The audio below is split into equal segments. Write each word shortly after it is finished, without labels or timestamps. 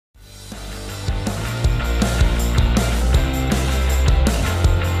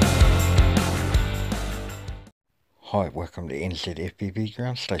Hi, welcome to NZ FPV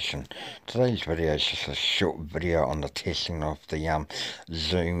Ground Station. Today's video is just a short video on the testing of the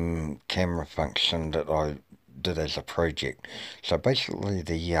Zoom camera function that I did as a project. So basically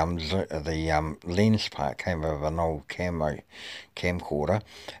the lens part came with an old camcorder,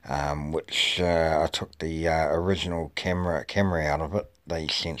 which I took the original camera out of it, the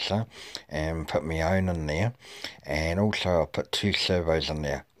sensor, and put my own in there, and also I put two servos in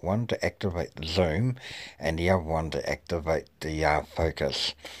there, one to activate the zoom and the other one to activate the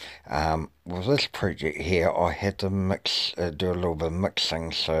focus. With this project here, I had to do a little bit of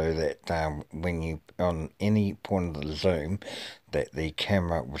mixing so that when you on any point of the zoom, that the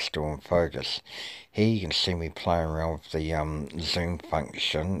camera was still in focus. Here you can see me playing around with the zoom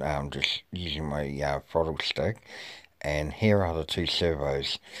function, just using my throttle stick, and here are the two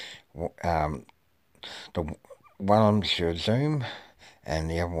servos. The one's your zoom and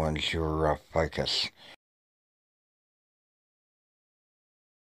the other one's your focus.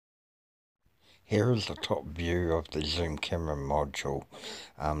 Here is the top view of the zoom camera module.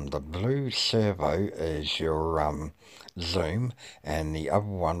 The blue servo is your zoom, and the other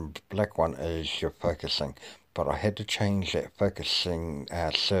one, black one, is your focusing. But I had to change that focusing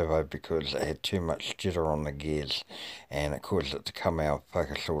servo because it had too much jitter on the gears and it caused it to come out of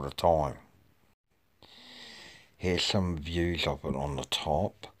focus all the time. Here's some views of it on the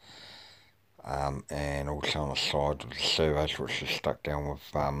top, and also on the side with the servos, which is stuck down with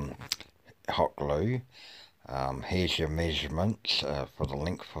hot glue. Here's your measurements for the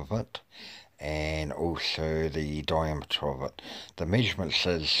length of it, and also the diameter of it. The measurements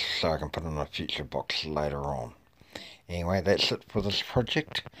is so I can put in a future box later on. Anyway, that's it for this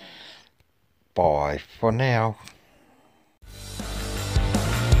project. Bye for now.